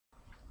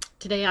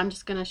Today I'm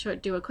just going to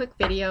do a quick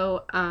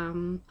video,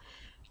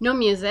 no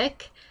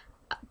music,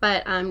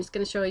 but I'm just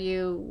going to show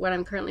you what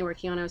I'm currently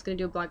working on. I was going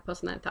to do a blog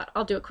post and then I thought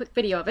I'll do a quick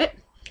video of it.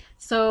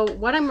 So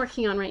what I'm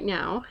working on right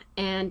now,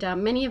 and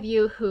many of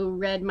you who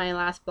read my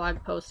last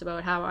blog post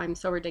about how I'm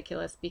so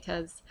ridiculous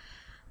because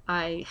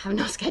I have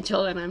no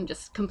schedule and I'm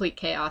just complete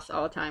chaos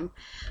all the time.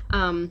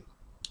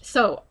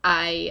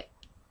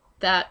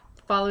 That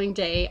following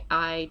day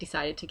I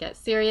decided to get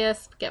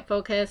serious, get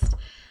focused,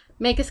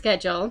 make a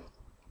schedule,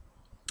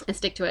 and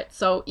stick to it.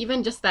 So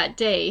even just that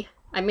day,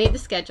 I made the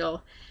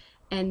schedule,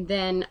 and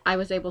then I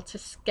was able to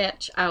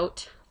sketch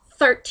out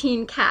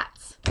 13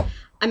 cats.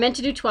 I meant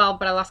to do 12,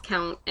 but I lost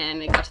count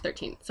and it got to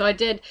 13. So I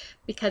did,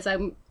 because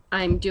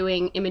I'm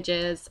doing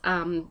images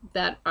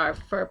that are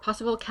for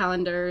possible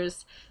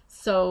calendars.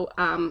 So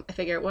I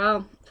figured,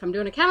 well, if I'm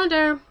doing a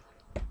calendar,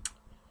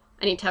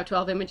 I need to have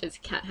 12 images.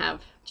 You can't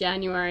have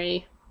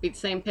January be the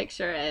same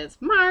picture as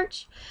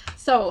March.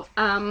 So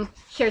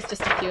here's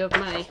just a few of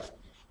my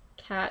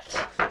cat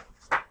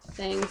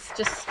things,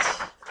 just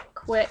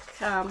quick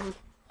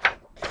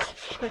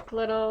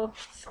little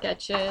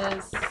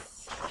sketches.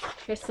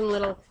 Here's some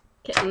little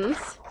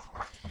kittens,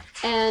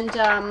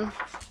 and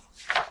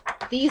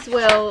these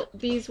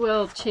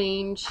will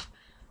change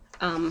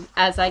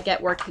as I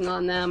get working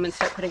on them and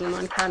start putting them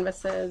on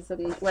canvases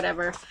and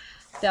whatever.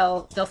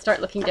 They'll start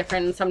looking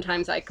different, and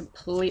sometimes I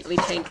completely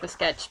change the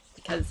sketch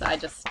because I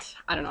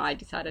don't know, I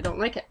decide I don't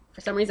like it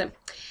for some reason.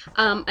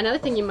 Another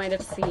thing you might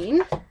have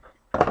seen,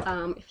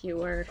 if you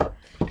were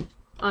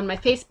on my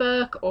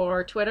Facebook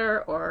or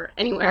Twitter or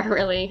anywhere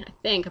really, I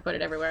think I put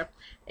it everywhere,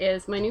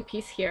 is my new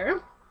piece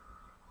here.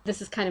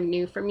 This is kind of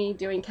new for me,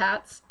 doing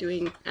cats,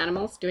 doing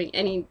animals, doing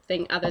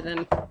anything other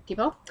than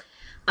people.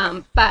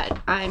 But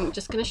I'm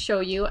just going to show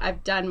you,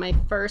 I've done my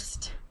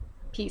first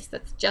piece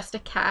that's just a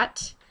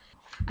cat.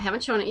 I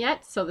haven't shown it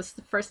yet, so this is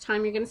the first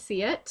time you're going to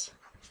see it.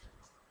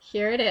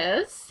 Here it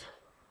is.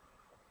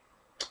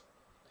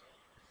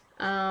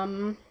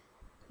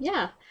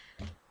 Yeah.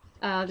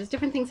 There's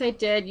different things I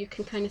did. You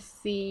can kind of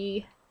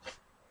see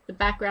the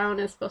background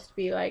is supposed to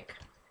be like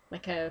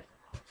a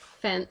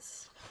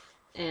fence,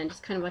 and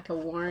just kind of like a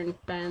worn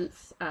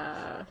fence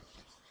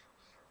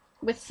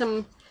with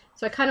some,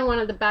 so I kind of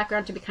wanted the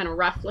background to be kind of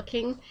rough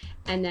looking,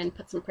 and then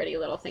put some pretty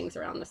little things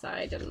around the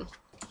side and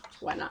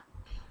whatnot.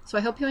 So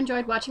I hope you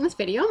enjoyed watching this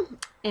video,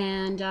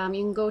 and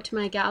you can go to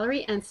my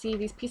gallery and see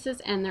these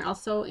pieces, and they're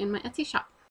also in my Etsy shop.